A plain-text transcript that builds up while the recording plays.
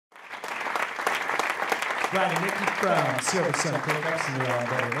Brian and Nikki from Silversun Pickups, and you're on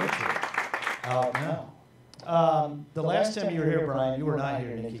Better Nature. Out now. The last time you were here, Brian, you were not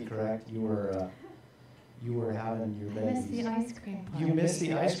here, Nikki, correct? You were having your babies. I missed the ice cream party. You missed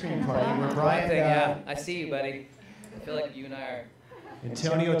the ice cream party where Brian... yeah, I see you, buddy. I feel like you and I are...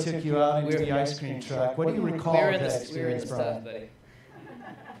 Antonio took you out into the ice cream truck. What do you recall of that experience, Brian? Buddy.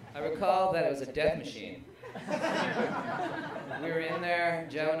 I recall that it was a death machine. We were in there,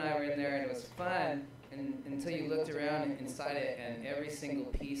 Joe and I were in there, and it was fun until you looked around inside it, and every single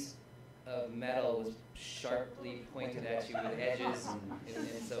piece of metal was sharply pointed at you with edges,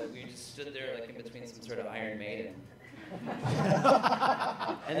 and so we just stood there like in between some sort of Iron Maiden.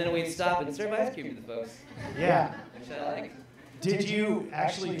 And then we'd stop and serve ice cream to the folks. Yeah. Which I liked. Did you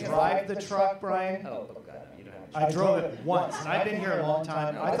actually drive the truck, Brian? Oh God, no, you don't have I drove it once, and I've been here a long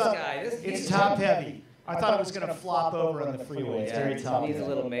time. No, I thought it's top heavy. I thought it was going to flop over on the freeway. It's very top heavy. It needs a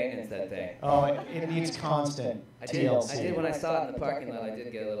little maintenance, that thing. Oh, it needs constant TLC. I did when I saw it in the parking lot. I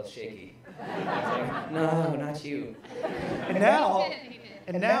did get a little shaky. I was like, no, not you.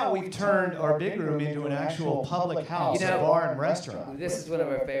 And now we've turned our big room into an actual public house, a bar and restaurant. This is one of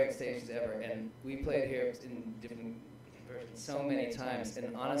our favorite stations ever, and we played here in different versions so many times.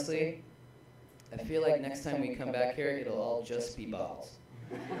 And honestly, I feel like next time we come back here, it'll all just be balls.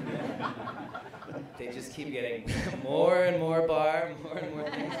 They just keep getting more and more bar, more and more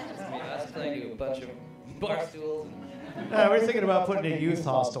things. Just be us playing to a bunch of bar stools. We're thinking about putting a youth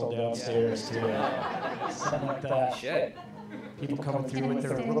hostel downstairs, too. Something like that. Should. People coming through with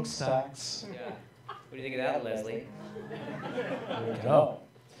their rucksacks. Yeah. What do you think of that, Leslie? There we go.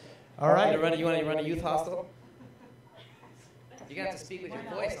 All right. You want to run a youth hostel? You're going to have to speak with your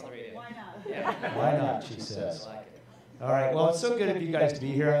voice on the radio. Why not? Yeah. Why not, she says. I like it. All right. Well, it's so good of you guys to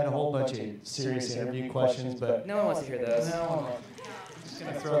be here. I had a whole bunch of serious interview questions, but... No one wants to hear those. No. I'm just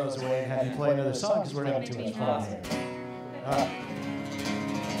going to throw those away and have you play another song because we're having too much fun here.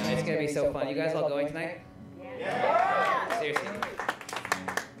 It's going to be so fun. You guys all going tonight? Yeah. Seriously.